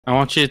I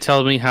want you to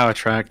tell me how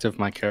attractive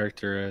my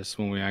character is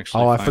when we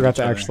actually Oh, I find forgot each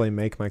to other. actually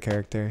make my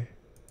character.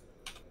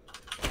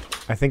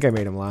 I think I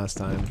made him last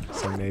time,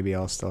 so maybe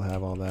I'll still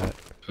have all that.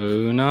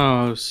 Who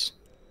knows?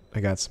 I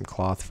got some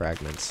cloth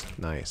fragments.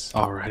 Nice.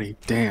 Already.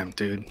 Damn,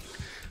 dude.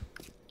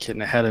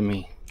 Getting ahead of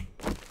me.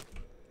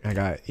 I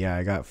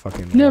got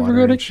fucking Never water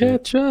gonna and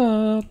shit. catch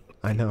up.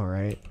 I know,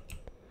 right?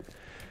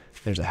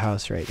 There's a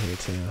house right here,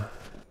 too.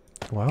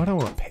 Why would I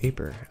want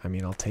paper? I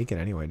mean, I'll take it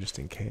anyway, just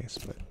in case,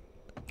 but...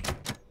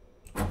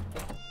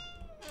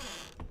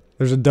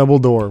 There's a double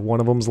door.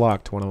 One of them's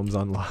locked, one of them's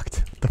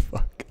unlocked. What the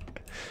fuck?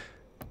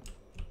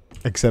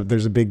 Except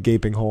there's a big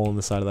gaping hole in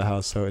the side of the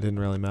house, so it didn't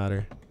really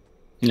matter.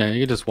 Yeah,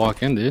 you can just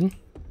walk in, dude.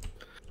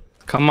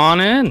 Come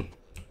on in.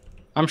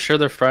 I'm sure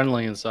they're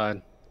friendly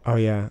inside. Oh,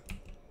 yeah.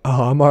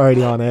 Oh, I'm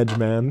already on edge,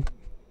 man.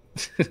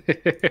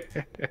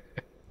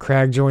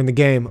 Krag joined the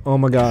game. Oh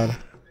my god.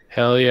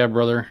 Hell yeah,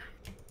 brother.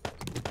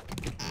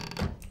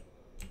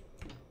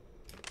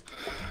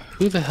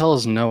 Who the hell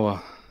is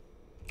Noah?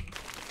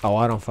 Oh,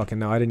 I don't fucking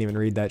know. I didn't even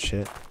read that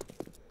shit.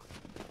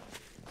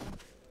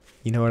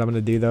 You know what I'm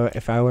gonna do though?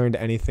 If I learned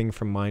anything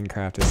from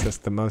Minecraft, it's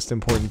just the most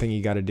important thing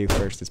you gotta do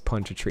first is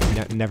punch a tree.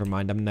 Never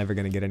mind, I'm never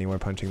gonna get anywhere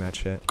punching that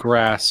shit.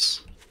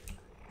 Grass.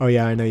 Oh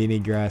yeah, I know you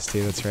need grass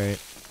too, that's right.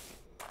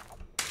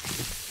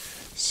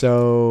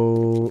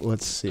 So,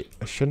 let's see.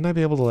 Shouldn't I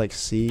be able to like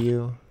see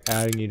you?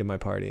 Adding you to my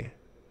party.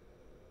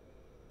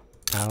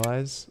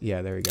 Allies?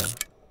 Yeah, there we go.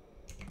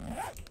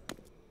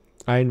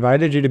 I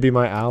invited you to be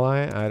my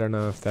ally. I don't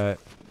know if that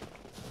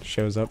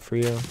shows up for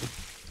you.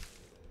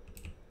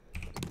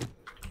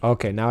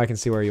 Okay, now I can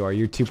see where you are.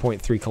 You're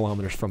 2.3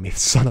 kilometers from me,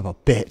 son of a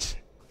bitch.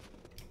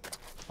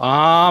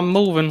 I'm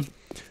moving.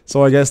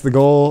 So I guess the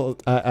goal,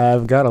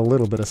 I've got a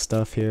little bit of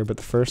stuff here, but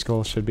the first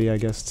goal should be, I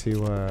guess,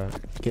 to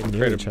get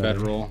near Create each a other.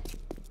 bedroll.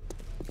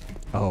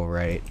 Oh,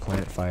 right.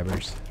 Plant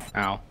fibers.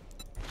 Ow.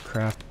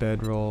 Craft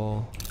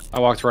bedroll. I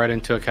walked right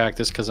into a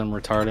cactus because I'm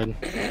retarded.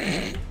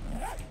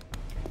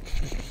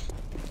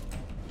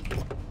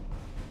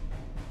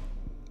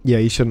 Yeah,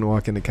 you shouldn't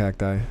walk into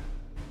cacti.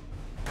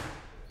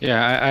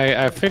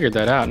 Yeah, I figured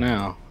that out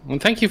now. Well,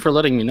 thank you for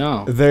letting me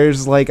know.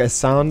 There's like a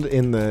sound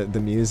in the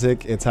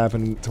music. It's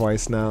happened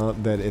twice now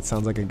that it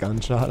sounds like a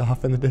gunshot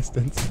off in the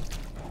distance.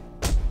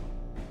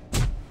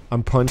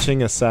 I'm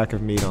punching a sack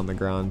of meat on the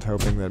ground,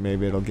 hoping that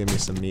maybe it'll give me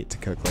some meat to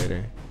cook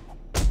later.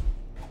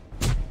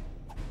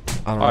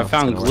 I don't know Oh, I if it's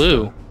found gonna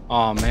glue. work,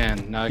 Oh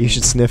man, now I you can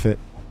should sniff it.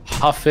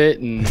 huff it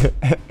and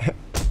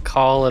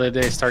call it a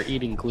day. Start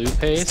eating glue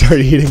paste. Start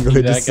eating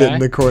glue, that just sit guy?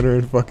 in the corner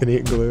and fucking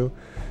eat glue.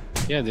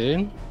 Yeah,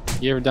 dude.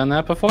 You ever done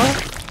that before?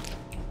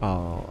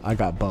 Oh, I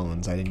got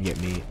bones. I didn't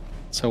get meat.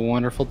 It's a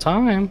wonderful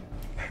time.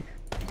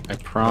 I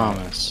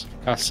promise.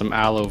 Got some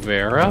aloe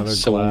vera, Another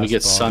so when we glass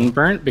get ball.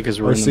 sunburnt, because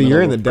we're Oh, in the so middle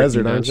you're in of the a freaking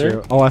desert, aren't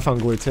you? Oh, I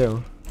found glue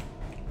too.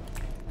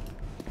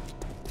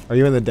 Are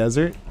you in the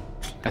desert?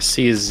 I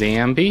see a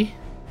Zambi.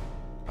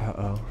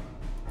 Uh-oh.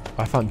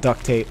 I found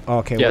duct tape. Oh,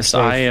 okay, we're Yes,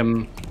 safe. I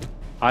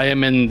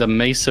am in the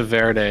Mesa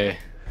Verde.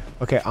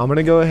 Okay, I'm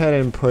gonna go ahead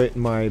and put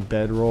my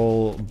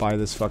bedroll by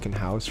this fucking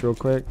house real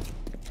quick.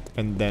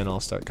 And then I'll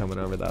start coming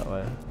over that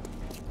way.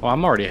 Well,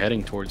 I'm already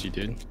heading towards you,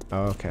 dude.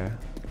 Oh, okay.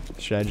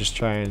 Should I just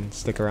try and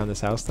stick around this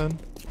house then?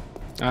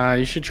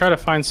 You should try to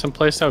find some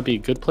place that would be a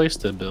good place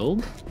to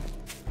build.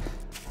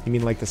 You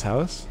mean like this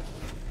house?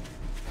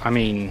 I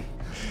mean,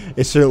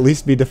 It should at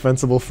least be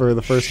defensible for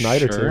the first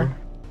night or two. Sure.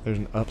 There's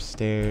an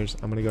upstairs.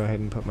 I'm gonna go ahead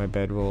and put my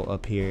bedroll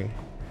up here.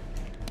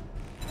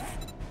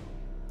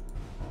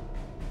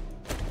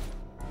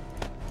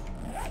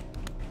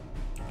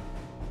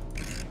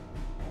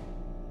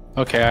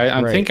 okay,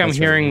 I Right, think I'm that's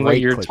right. hearing what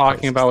Right you're click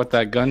talking this. about with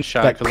that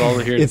gunshot, because all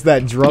I hear It's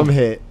that drum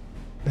hit.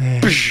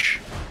 is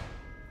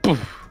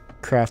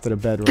Crafted a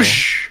bedroll,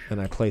 and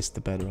I placed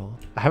the bedroll.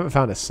 I haven't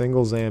found a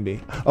single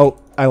zombie. Oh,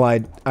 I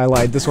lied. I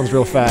lied. This one's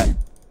real fat.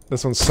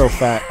 This one's so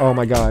fat. Oh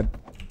my god.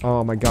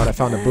 Oh my god, I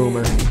found a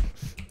boomer.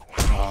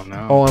 Oh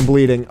no. Oh, I'm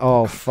bleeding.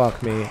 Oh,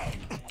 fuck me.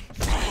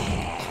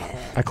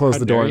 I closed How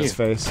the door dare in his you.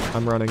 face.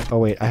 I'm running. Oh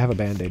wait, I have a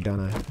band-aid, don't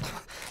I?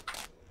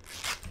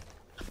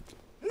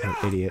 I'm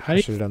an idiot. How I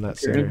do should have done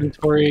that your sooner.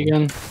 inventory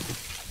again?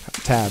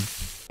 Tab.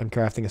 I'm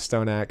crafting a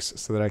stone axe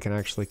so that I can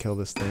actually kill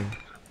this thing.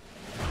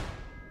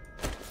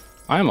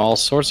 I'm all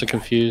sorts of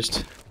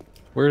confused.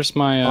 Where's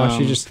my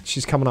Oh,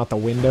 she's coming out the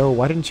window.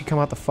 Why didn't she come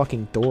out the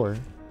fucking door?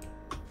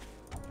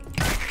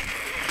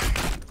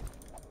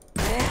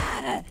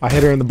 I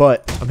hit her in the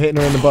butt. I'm hitting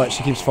her in the butt.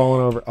 She keeps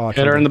falling over. Oh, I hit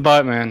killed her in the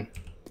butt, man.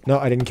 No,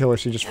 I didn't kill her.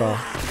 She just fell.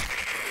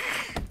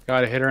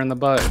 Gotta hit her in the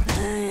butt.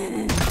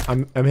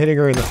 I'm hitting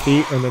her in the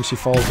feet, and then she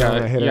falls down.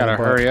 And I hit You her in the gotta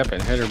butt. hurry up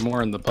and hit her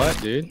more in the butt,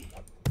 dude.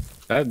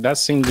 That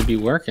seemed to be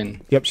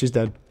working. Yep, she's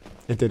dead.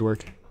 It did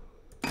work.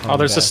 Oh,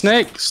 there's a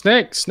snake!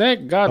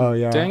 Snake! God Oh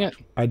yeah. dang it.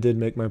 I did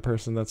make my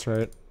person. That's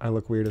right. I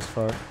look weird as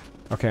fuck.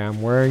 Okay,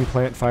 I'm wearing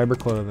plant fiber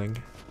clothing.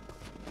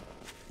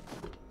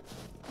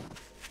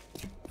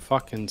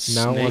 Fucking Now it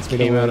snake wants me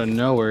to came out work. of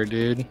nowhere,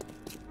 dude.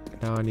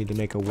 Now I need to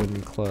make a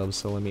wooden club.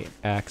 So let me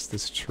axe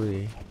this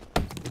tree.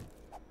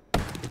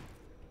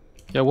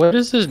 Yeah, what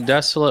is this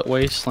desolate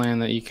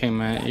wasteland that you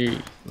came at? You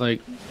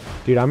like,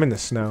 Dude, I'm in the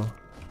snow.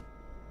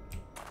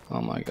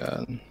 oh my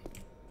god.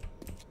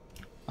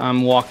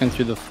 I'm walking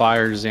through the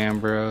fire,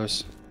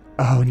 Zambros.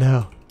 Oh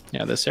no.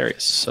 Yeah, this area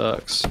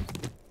sucks.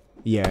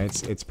 Yeah,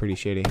 it's pretty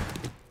shitty.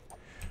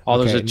 Oh,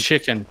 Okay. there's a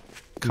chicken.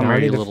 Come Now I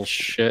here, you need to little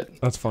shit.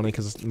 That's funny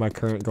because my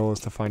current goal is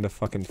to find a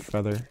fucking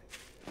feather.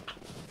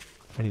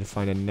 I need to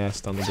find a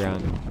nest on the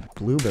ground.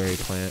 Blueberry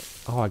plant.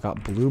 Oh, I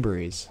got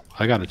blueberries.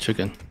 I got a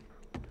chicken.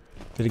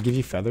 Did it give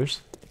you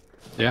feathers?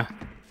 Yeah.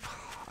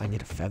 I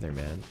need a feather,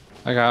 man.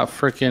 I got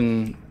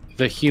freaking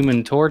the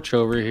Human Torch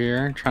over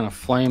here trying to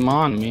flame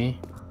on me.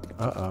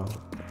 Uh-oh.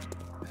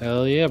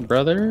 Hell yeah,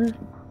 brother.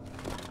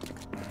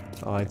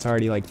 Oh, it's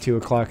already like 2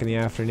 o'clock in the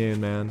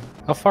afternoon, man.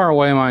 How far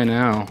away am I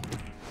now?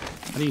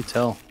 How do you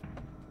tell?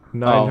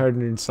 900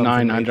 and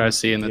something. 900 I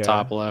see in the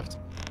top left.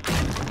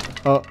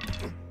 Oh.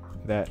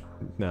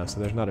 No, so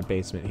there's not a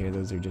basement here.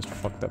 Those are just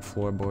fucked up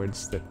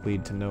floorboards that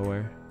lead to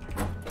nowhere.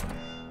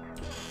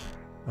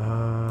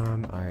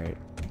 Alright.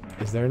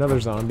 Is there another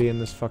zombie in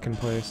this fucking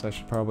place? I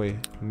should probably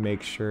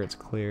make sure it's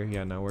clear.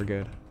 Yeah, no, we're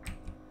good.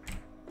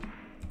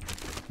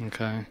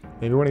 Okay.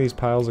 Maybe one of these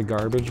piles of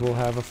garbage will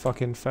have a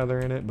fucking feather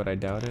in it, but I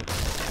doubt it.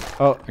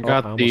 Oh, I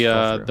got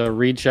the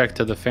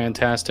reject of the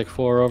Fantastic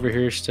Four over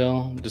here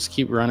still. Just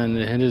keep running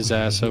and hit his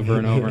ass over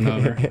and over and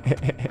over.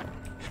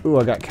 Ooh,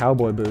 I got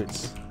cowboy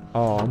boots.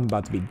 Oh, I'm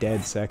about to be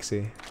dead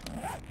sexy.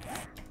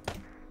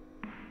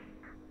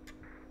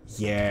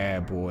 Yeah,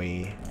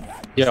 boy.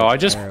 Yo, I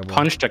just terrible.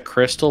 punched a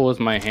crystal with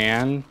my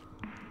hand.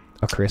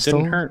 A crystal?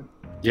 Didn't hurt.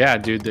 Yeah,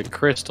 dude, the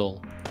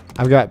crystal.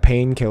 I've got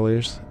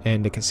painkillers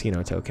and a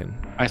casino token.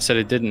 I said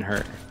it didn't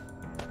hurt.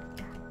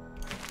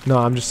 No,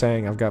 I'm just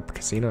saying I've got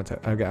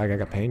I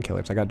got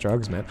painkillers. I got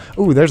drugs, man.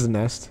 Ooh, there's a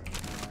nest.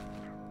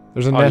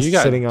 There's a nest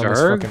sitting on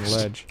this fucking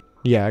ledge.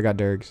 Yeah, I got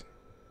dergs.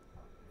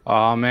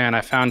 Oh man,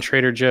 I found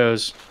Trader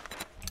Joe's.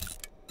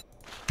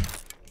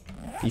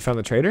 You found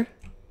the trader?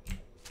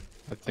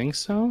 I think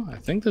so. I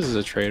think this is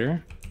a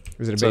trader.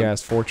 Is it a big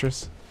ass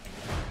fortress?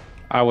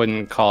 I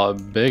wouldn't call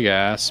it big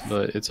ass,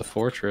 but it's a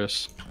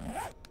fortress.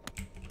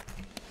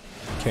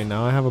 Okay,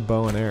 now I have a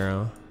bow and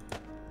arrow.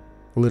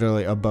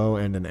 Literally a bow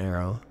and an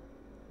arrow.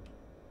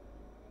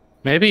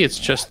 Maybe it's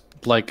just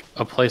like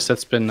a place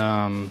that's been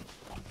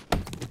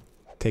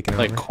taken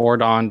like over.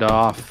 cordoned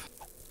off.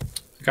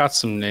 I got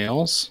some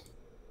nails.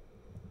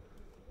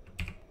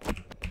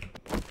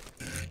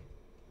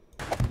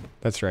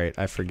 That's right.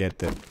 I forget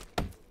that.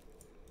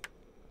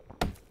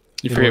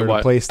 You forget what?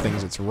 To place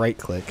things, it's right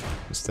click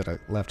instead of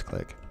left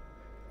click.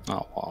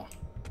 Oh well.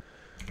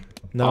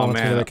 No, oh it's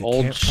man, like a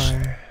old.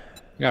 campfire.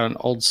 You got an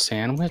old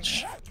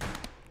sandwich.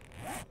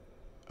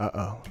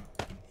 Uh-oh.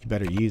 You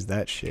better use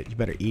that shit. You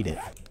better eat it.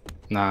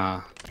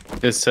 Nah,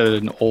 it said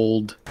an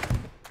old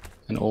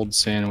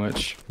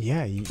sandwich.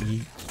 Yeah,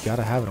 you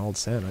gotta have an old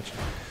sandwich.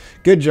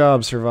 Good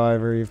job,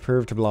 Survivor. You've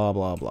proved to blah,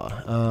 blah,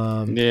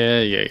 blah.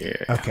 Yeah.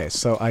 Okay,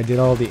 so I did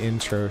all the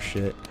intro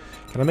shit.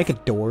 Can I make a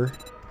door?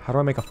 How do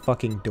I make a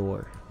fucking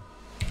door?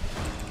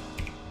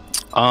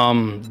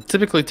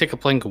 Typically take a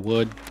plank of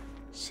wood.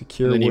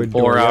 Secure then wood you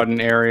bore door. out an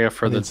area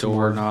for I the need some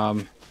more.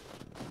 doorknob.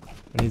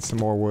 I need some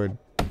more wood.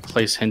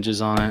 Place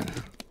hinges on it.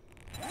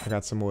 I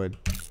got some wood.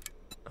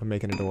 I'm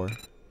making a door.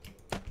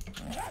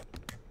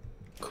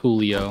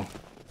 Coolio.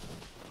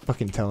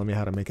 Fucking telling me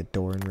how to make a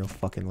door in real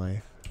fucking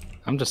life.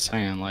 I'm just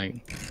saying,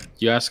 like,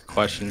 you ask a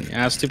question, you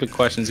ask stupid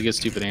questions, you get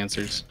stupid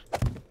answers.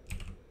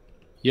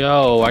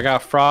 Yo, I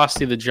got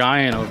Frosty the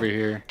Giant over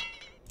here.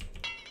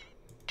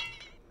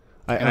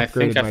 And I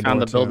think I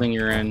found the building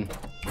you're in.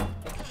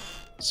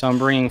 So I'm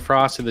bringing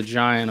Frosty the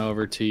Giant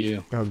over to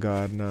you. Oh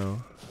god,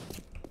 no.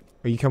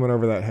 Are you coming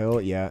over that hill?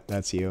 Yeah,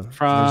 that's you.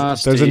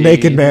 Frosty there's a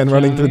naked man the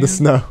running through the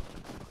Giant. snow.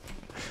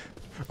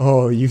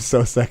 Oh, you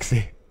so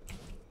sexy.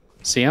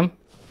 See him?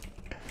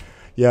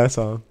 Yeah, I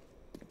saw him.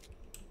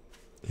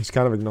 He's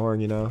kind of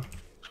ignoring you now.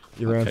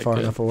 You ran far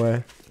enough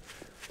away.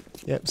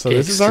 Yep, so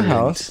this is our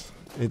house.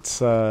 It's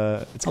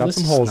got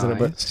some holes in it,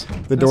 but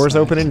the doors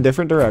open in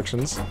different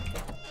directions.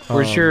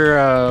 Where's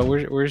your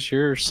where's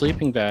your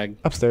sleeping bag?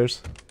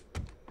 Upstairs.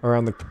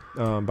 Around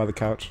the by the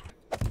couch.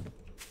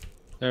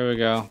 There we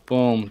go.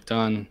 Boom,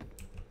 done.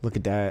 Look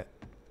at that.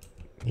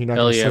 You're not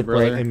Hell gonna yeah, sleep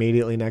brother. right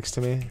immediately next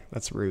to me?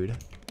 That's rude.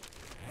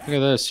 Look at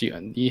this.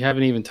 You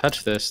haven't even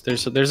touched this.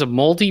 There's a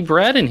moldy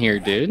bread in here,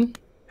 dude.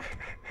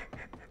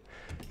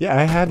 Yeah,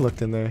 I had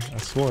looked in there. I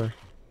swore.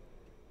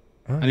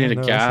 Oh, I need to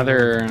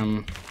gather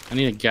I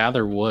need to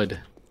gather wood.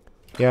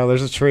 Yeah,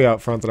 there's a tree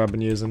out front that I've been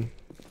using.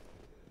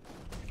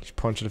 Just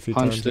punch it a few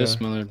times. Punch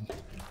this mother.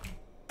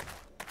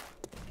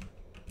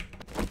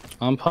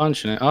 I'm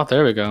punching it. Oh,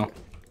 there we go.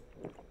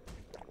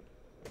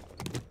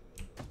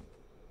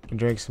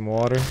 Drink some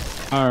water.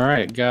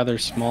 Alright, gather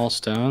small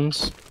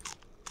stones.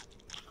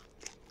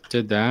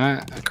 Did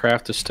that.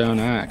 Craft a stone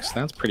axe.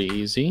 That's pretty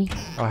easy.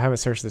 Oh, I haven't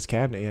searched this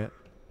cabinet yet.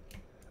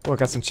 Oh, I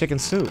got some chicken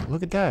soup.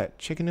 Look at that.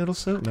 Chicken noodle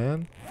soup,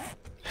 man.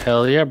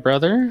 Hell yeah,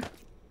 brother.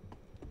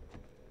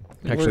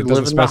 Actually, it We're doesn't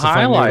living the specify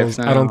high life noodles.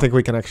 now. I don't think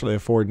we can actually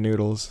afford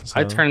noodles. So.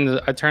 I turned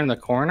the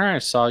corner. I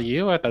saw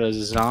you. I thought it was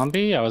a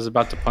zombie. I was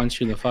about to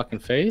punch you in the fucking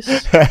face.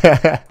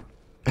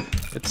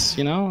 It's,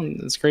 you know,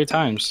 it's great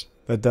times.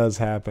 That does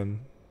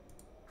happen.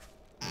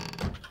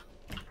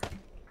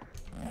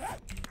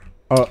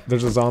 Oh,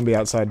 there's a zombie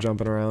outside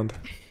jumping around.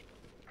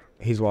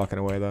 He's walking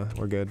away though.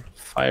 We're good.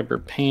 Fiber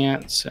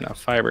pants and a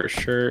fiber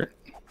shirt.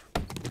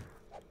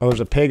 Oh,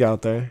 there's a pig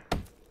out there.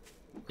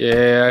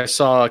 Yeah, I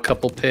saw a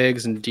couple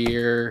pigs and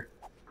deer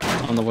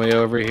on the way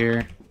over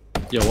here.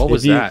 Yo, what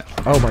was that?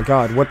 Oh my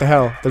god, what the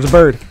hell? There's a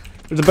bird.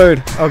 There's a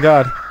bird. Oh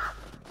god.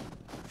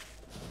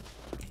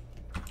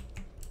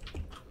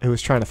 It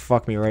was trying to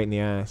fuck me right in the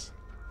ass.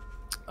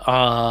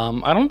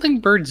 I don't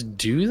think birds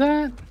do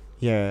that.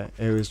 Yeah,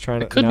 it was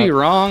trying to... I could be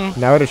wrong.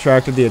 Now it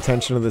attracted the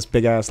attention of this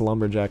big-ass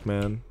lumberjack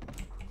man.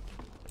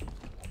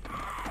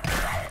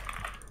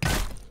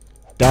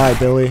 Die,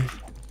 Billy.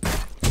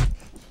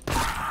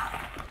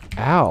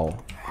 Ow.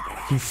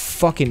 You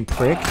fucking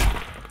prick.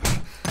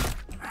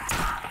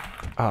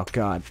 Oh,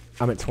 God.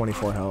 I'm at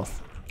 24 health.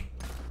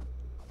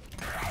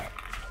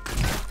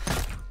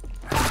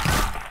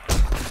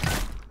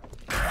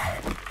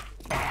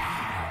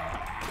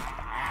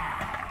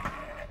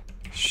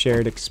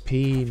 Shared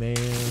XP, man.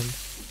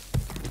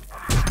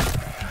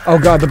 Oh,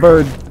 God, the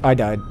bird. I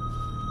died.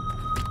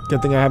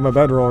 Good thing I have my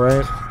bedroll,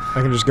 right? I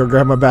can just go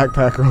grab my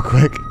backpack real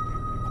quick.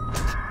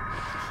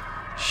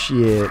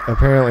 Shit.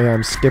 Apparently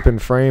I'm skipping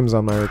frames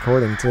on my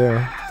recording,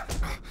 too.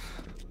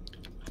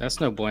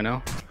 That's no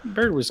bueno.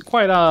 Bird was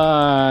quite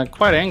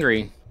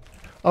angry.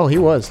 Oh, he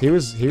was. He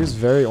was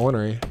very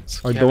ornery.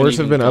 Our doors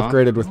have been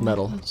upgraded with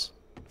metal.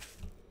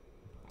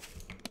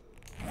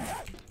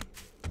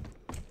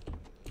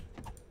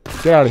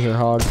 Get out of here,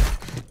 hog.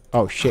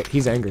 Oh shit,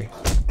 he's angry.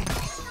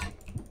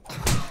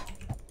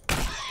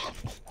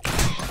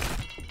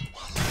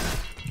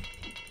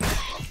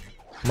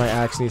 My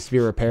axe needs to be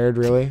repaired,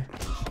 really?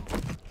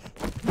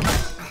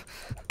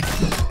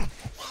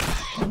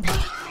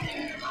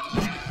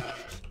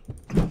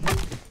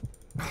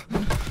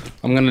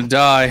 I'm gonna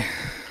die.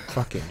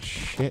 Fucking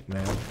shit,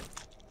 man.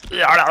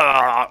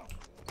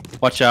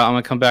 Watch out, I'm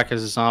gonna come back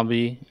as a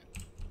zombie.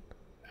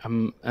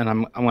 I'm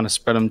gonna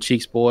spread him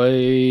cheeks,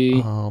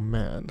 boy. Oh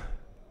man.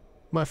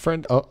 My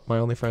friend, oh, my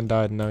only friend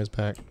died and now he's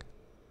back.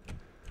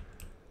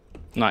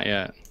 Not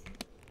yet.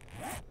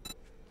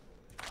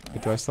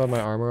 Wait, do I still have my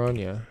armor on?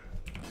 Yeah.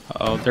 Uh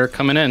oh, they're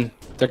coming in.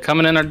 They're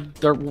coming in.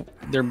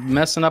 They're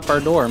messing up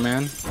our door,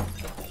 man.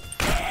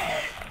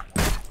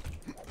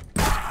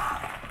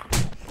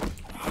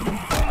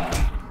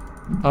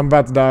 I'm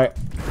about to die.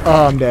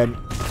 Oh, I'm dead.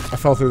 I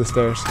fell through the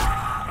stairs.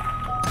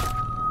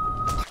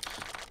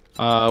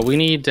 We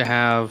need to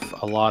have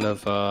a lot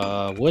of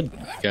wood,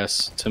 I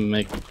guess, to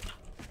make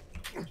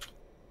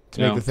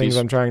the things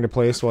I'm trying to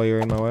place while you're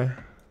in my way.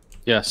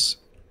 Yes.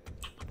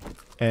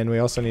 And we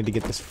also need to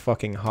get this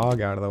fucking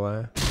hog out of the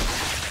way.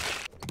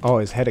 Oh,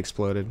 his head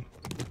exploded.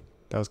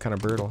 That was kind of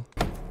brutal.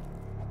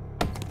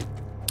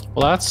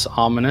 Well, that's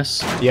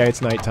ominous. Yeah,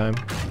 it's nighttime.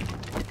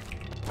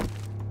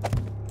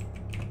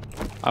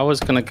 I was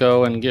gonna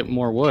go and get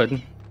more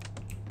wood.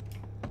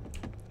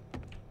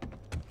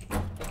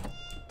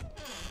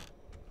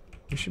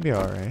 We should be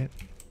alright.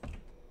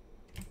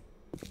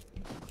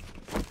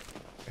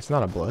 It's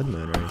not a blood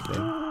moon or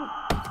anything.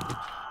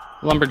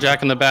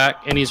 Lumberjack in the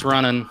back, and he's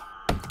running.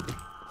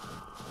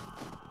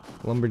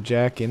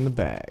 Lumberjack in the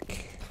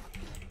back.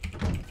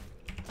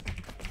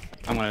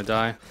 I'm gonna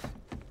die.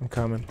 I'm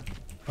coming.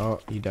 Oh,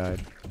 you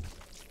died.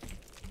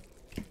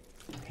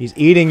 He's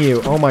eating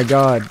you. Oh my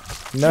god.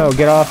 No,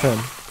 get off him.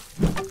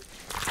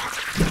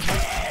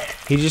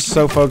 He's just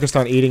so focused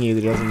on eating you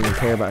that he doesn't even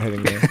care about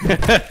hitting you.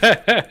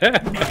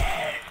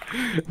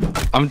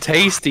 I'm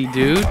tasty,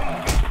 dude.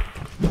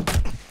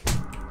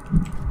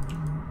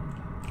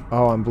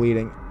 Oh, I'm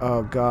bleeding.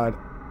 Oh god.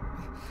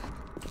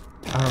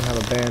 I don't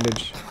have a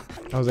bandage.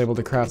 I was able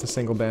to craft a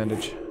single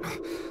bandage.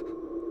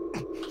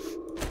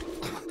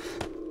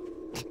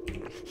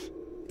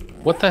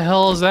 What the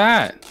hell is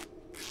that?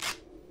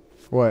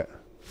 What?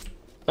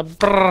 The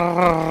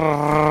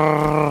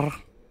brrrr.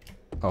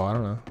 Oh, I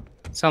don't know.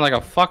 Sound like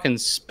a fucking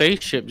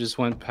spaceship just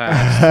went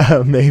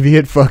past. Maybe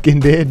it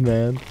fucking did,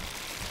 man.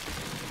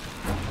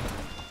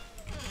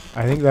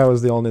 I think that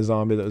was the only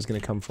zombie that was gonna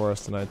come for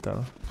us tonight,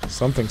 though.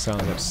 Something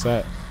sounded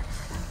upset.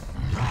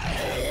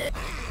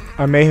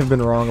 I may have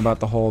been wrong about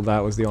the whole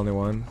that was the only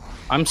one.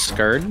 I'm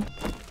scared.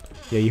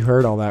 Yeah, you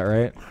heard all that,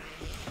 right?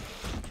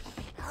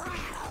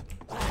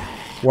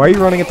 Why are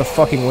you running at the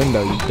fucking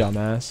window, you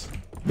dumbass?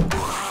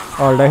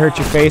 Oh, did I hurt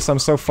your face? I'm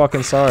so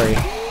fucking sorry.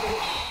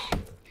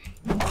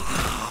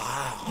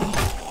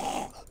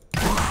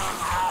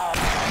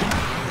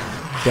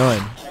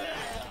 Done.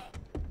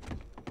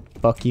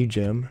 Fuck you,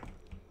 Jim.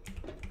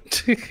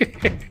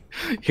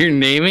 You're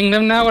naming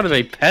them now? What are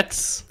they,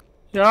 pets?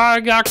 Yeah, I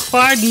got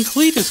Clyde and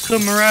Cletus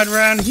coming right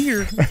around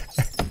here.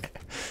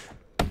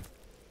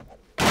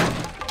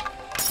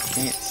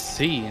 Can't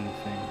see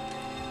anything.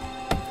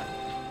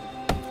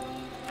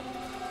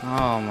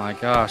 Oh my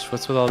gosh,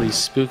 what's with all these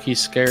spooky,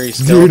 scary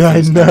Dude,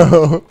 I skeletons?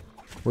 know.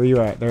 Where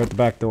you at? They're at the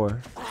back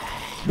door.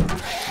 I'm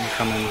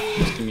coming.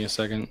 Just give me a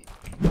second.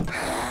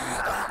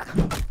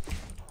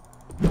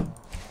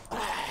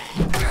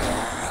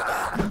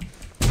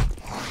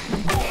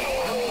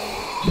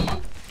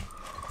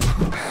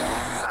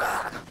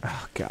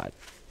 Oh god.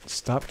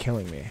 Stop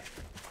killing me.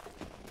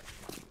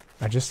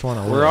 I just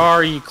want to Where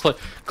are you,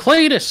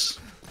 Cletus?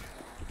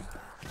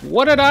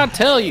 What did I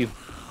tell you?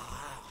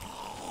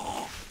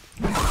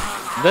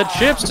 The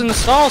chips and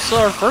salsa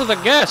are for the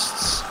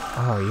guests.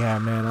 Oh yeah,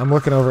 man. I'm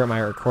looking over at my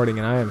recording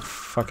and I am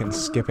fucking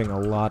skipping a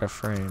lot of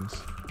frames.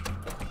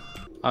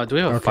 Do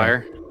we have a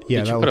fire?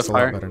 Yeah, Did that you put looks a a lot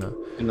fire better now.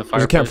 in the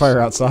There's a fireplace? campfire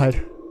outside.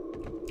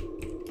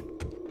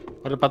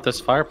 What about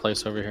this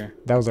fireplace over here?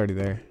 That was already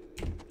there.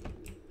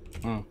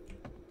 Oh.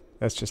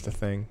 That's just a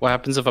thing. What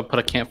happens if I put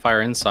a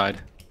campfire inside?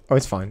 Oh,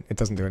 it's fine. It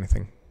doesn't do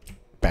anything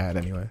bad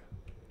anyway.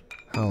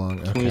 How long?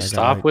 Okay, Can we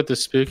stop with the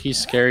spooky,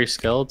 scary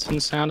skeleton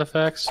sound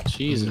effects?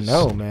 Jesus.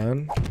 No,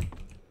 man.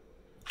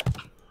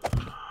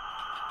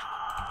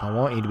 I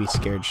want you to be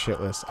scared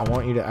shitless. I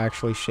want you to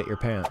actually shit your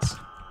pants.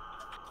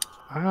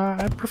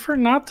 I prefer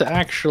not to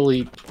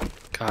actually.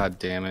 God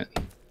damn it.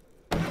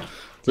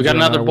 We got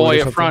another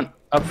boy up front.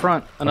 Up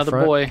front. Another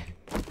boy.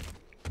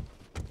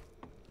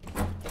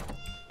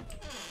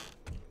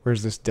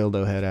 Where's this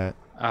dildo head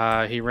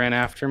at? He ran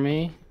after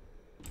me.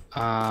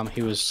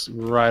 He was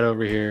right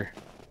over here.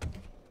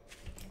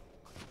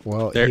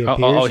 Well, there.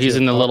 Oh, he's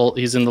in the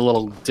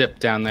little dip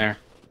down there.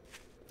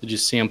 Did you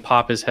see him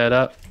pop his head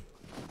up?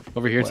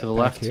 Over here to the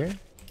left. Here?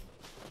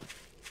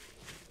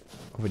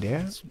 Over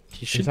there?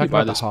 He should be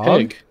by this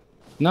pig.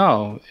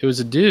 No, it was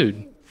a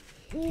dude.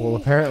 Well,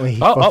 apparently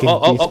he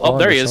oh,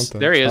 there he is.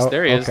 There he is.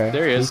 There he is.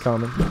 There he is. He's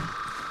coming.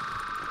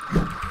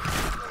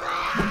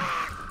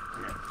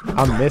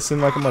 I'm missing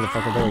like a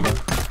motherfucker. There we go.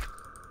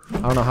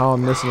 I don't know how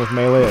I'm missing with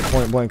melee at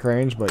point blank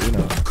range, but you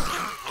know.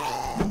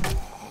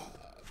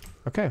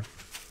 Okay.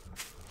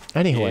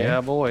 Anyway.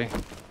 Yeah, boy.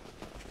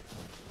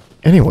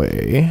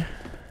 Anyway.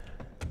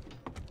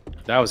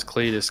 That was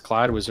Cletus.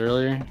 Clyde was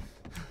earlier.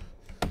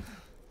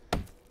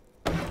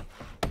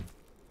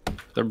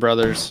 They're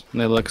brothers.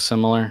 And they look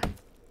similar.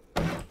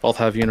 Both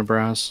have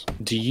unibrows.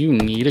 Do you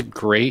need a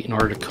grate in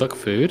order to cook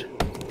food?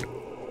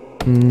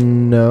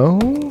 No.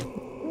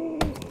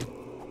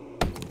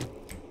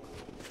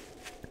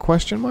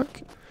 Question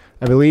mark?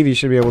 I believe you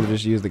should be able to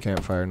just use the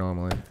campfire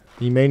normally.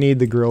 You may need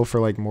the grill for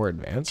like more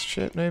advanced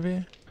shit,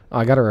 maybe. Oh,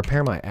 I gotta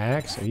repair my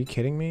axe. Are you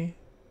kidding me?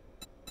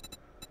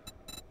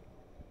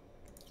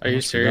 Are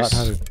you serious?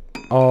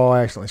 Oh,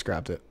 I accidentally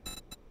scrapped it.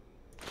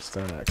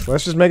 Stone axe.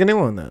 Let's just make a new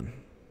one then.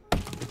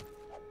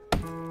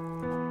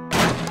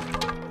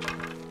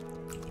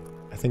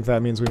 I think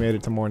that means we made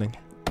it to morning.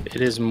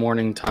 It is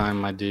morning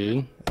time, my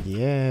dude.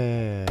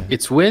 Yeah.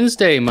 It's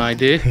Wednesday, my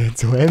dude.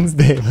 It's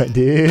Wednesday, my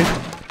dude.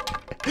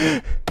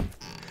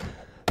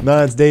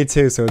 No, it's day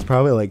 2, so it's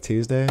probably like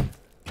Tuesday.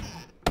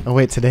 Oh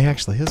wait, today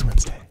actually is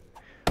Wednesday.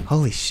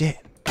 Holy shit.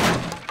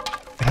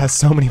 It has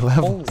so many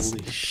levels.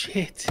 Holy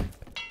shit.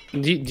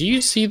 Do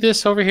you see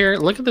this over here?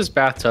 Look at this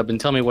bathtub and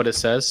tell me what it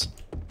says.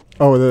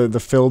 Oh, the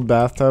filled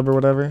bathtub or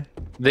whatever?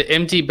 The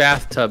empty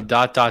bathtub, ...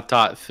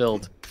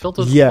 filled. Filled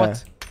with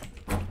what?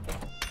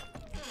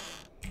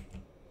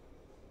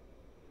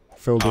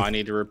 Filled with I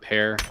need to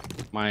repair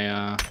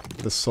my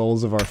the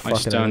souls of our fucking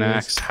stone enemies.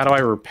 axe. How do I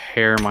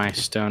repair my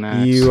stone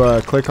axe? You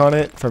click on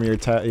it from your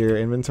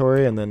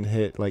inventory and then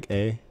hit like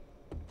A.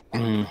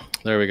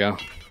 There we go.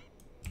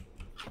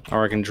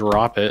 Or I can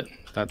drop it.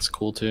 That's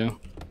cool too.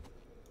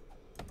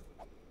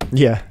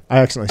 Yeah, I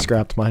accidentally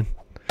scrapped mine.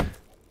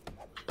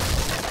 I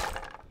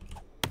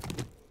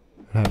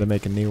had to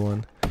make a new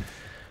one.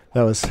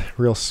 That was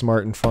real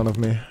smart and fun of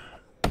me.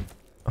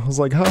 I was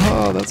like,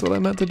 haha, that's what I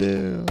meant to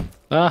do.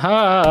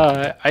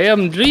 Aha! I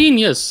am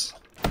genius!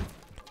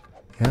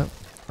 Yep,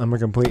 I'm a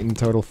complete and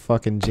total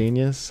fucking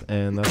genius,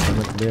 and that's what I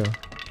meant to do.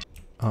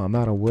 Oh, I'm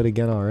out of wood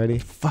again already?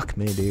 Fuck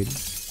me, dude.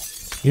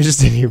 You're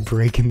just in here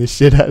breaking the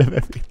shit out of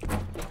everything.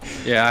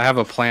 Yeah, I have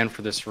a plan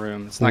for this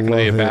room. It's not going to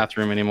be a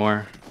bathroom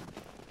anymore.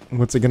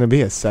 What's it going to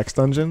be, a sex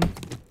dungeon?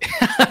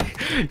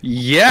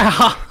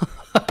 Yeah!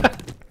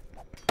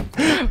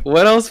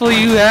 What else will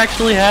you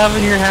actually have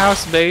in your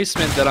house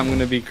basement that I'm going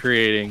to be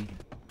creating?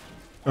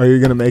 Are you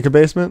going to make a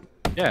basement?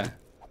 Yeah.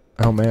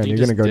 Oh man, you're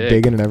going to go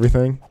digging and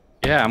everything?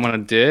 Yeah, I'm going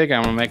to dig.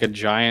 I'm going to make a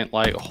giant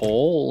like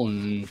hole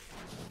and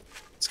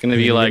it's going to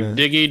be like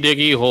diggy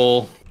diggy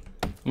hole.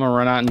 I'm going to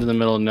run out into the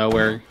middle of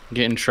nowhere,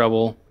 get in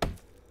trouble.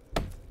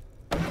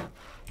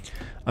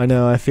 I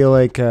know, I feel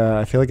like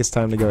it's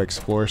time to go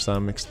explore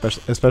some,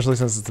 especially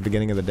since it's the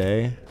beginning of the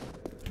day.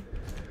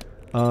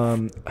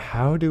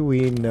 How do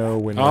we know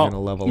when we're gonna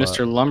level up?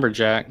 Mr.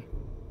 Lumberjack.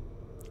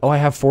 Oh, I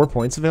have 4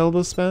 points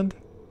available to spend?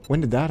 When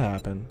did that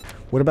happen?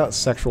 What about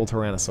sexual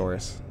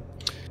Tyrannosaurus?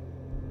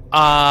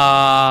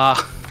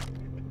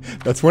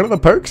 That's one of the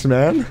perks,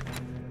 man.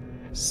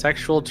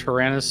 Sexual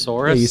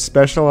Tyrannosaurus? Yeah, you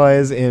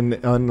specialize in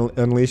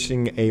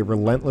unleashing a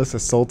relentless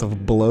assault of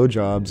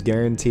blowjobs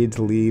guaranteed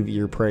to leave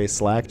your prey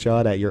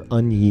slack-jawed at your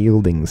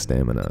unyielding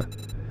stamina.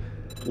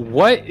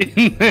 What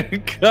in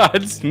the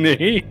God's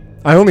name?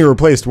 I only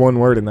replaced one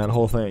word in that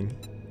whole thing.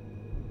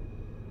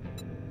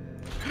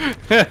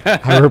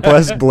 I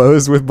replaced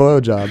blows with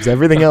blowjobs.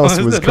 Everything else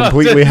was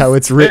completely how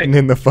it's written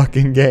in the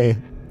fucking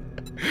game.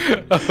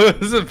 I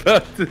was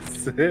about to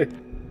say.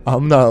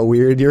 I'm not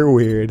weird, you're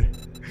weird.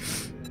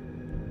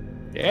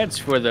 That's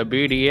for the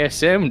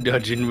BDSM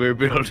dungeon we're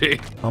building.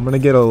 I'm gonna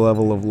get a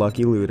level of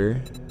Lucky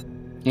Looter.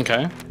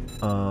 Okay.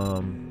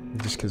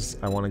 Just because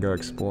I want to go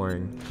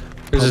exploring.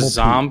 There's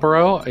a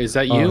Zombro. Is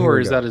that you or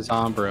is go. that a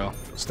Zombro?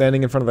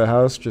 Standing in front of the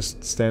house,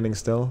 just standing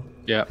still?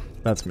 Yep.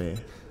 That's me.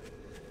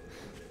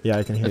 Yeah,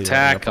 I can hear you.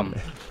 Attack him.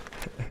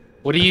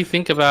 What do you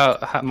think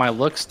about my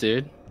looks,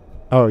 dude?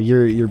 Oh,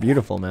 you're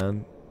beautiful,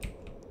 man.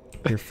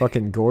 You're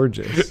fucking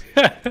gorgeous.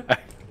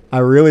 I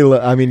really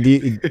I mean,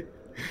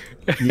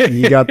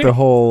 you got the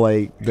whole,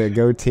 like, the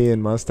goatee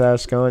and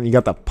mustache going. You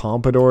got the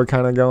pompadour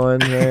kind of going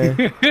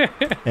there.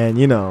 And,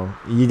 you know,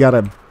 you got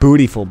a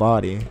bootyful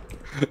body.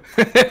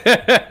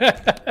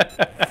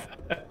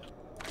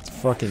 It's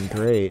fucking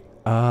great.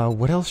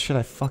 What else should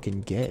I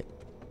fucking get?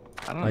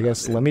 I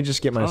guess let me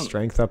just get my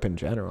strength up in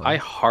general. I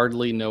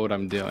hardly know what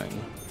I'm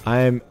doing.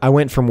 I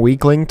went from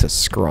weakling to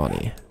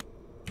scrawny.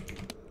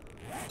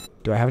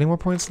 Do I have any more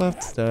points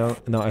left?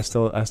 No, I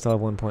still have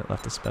 1 point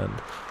left to spend.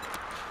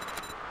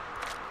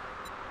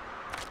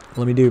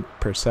 Let me do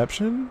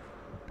perception.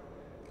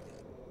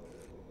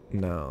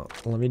 No,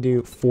 let me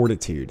do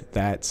fortitude.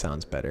 That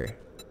sounds better.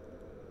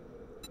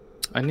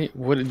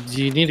 What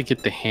do you need to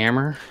get the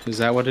hammer? Is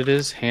that what it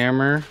is?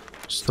 Hammer,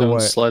 stone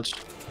sledge,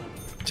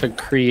 to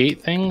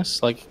create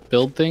things, like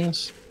build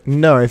things?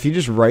 No, if you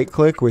just right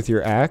click with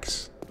your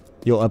axe,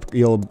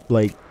 you'll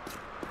like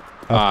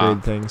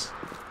upgrade things.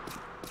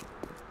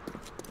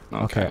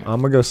 Okay,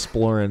 I'm gonna go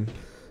exploring.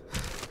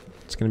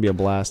 It's gonna be a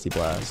blasty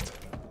blast.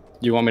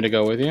 You want me to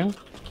go with you?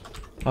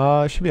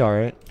 It should be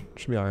alright.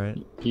 Should be alright.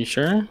 You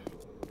sure?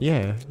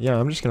 Yeah,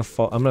 I'm just gonna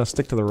I'm gonna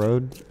stick to the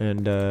road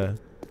and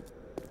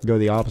go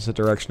the opposite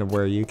direction of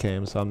where you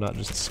came, so I'm not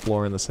just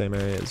exploring the same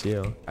area as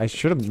you. I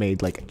should have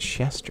made like a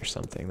chest or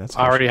something. That's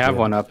I already have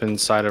one up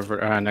inside of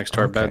next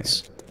to our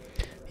beds.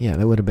 Yeah,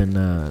 that would have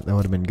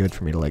been good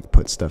for me to like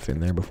put stuff in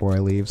there before I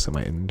leave, so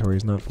my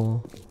inventory's not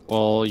full.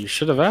 Well, you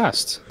should have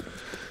asked.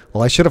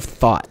 Well, I should have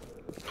thought.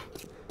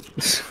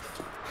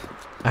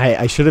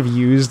 I should have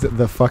used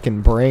the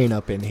fucking brain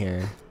up in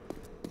here.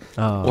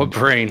 What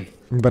brain?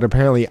 But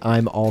apparently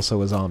I'm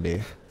also a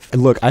zombie.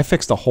 And look, I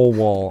fixed a whole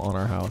wall on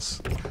our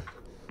house.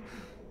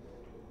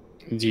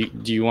 Do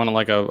you want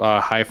like a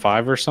high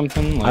five or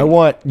something?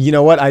 Like... you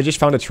know what? I just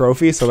found a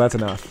trophy, so that's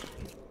enough.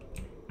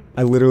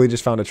 I literally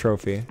just found a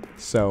trophy,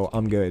 so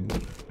I'm good.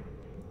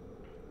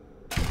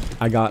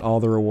 I got all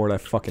the reward I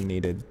fucking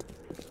needed.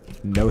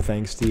 No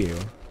thanks to you.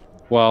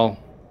 Well,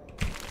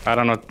 I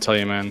don't know what to tell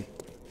you, man.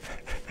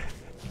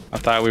 I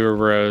thought we were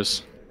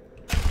bros.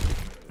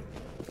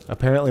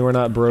 Apparently we're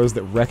not bros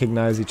that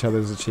recognize each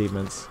other's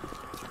achievements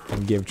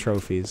and give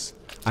trophies.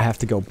 I have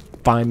to go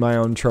find my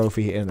own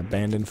trophy in an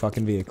abandoned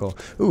fucking vehicle.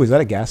 Ooh, is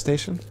that a gas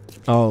station?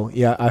 Oh,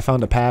 yeah, I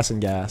found a pass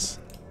and gas.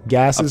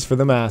 Gas is for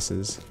the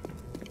masses.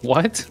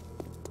 What?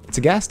 It's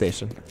a gas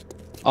station.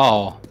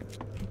 Oh.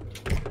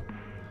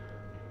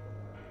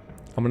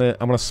 I'm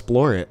gonna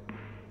explore it.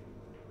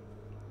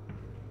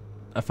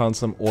 I found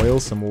some oil,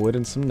 some wood,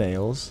 and some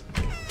nails.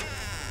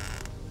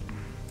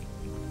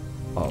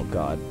 Oh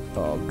god.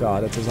 Oh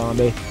god, it's a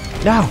zombie.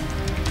 No!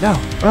 No!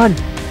 Run!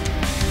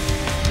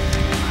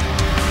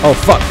 Oh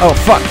fuck! Oh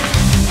fuck!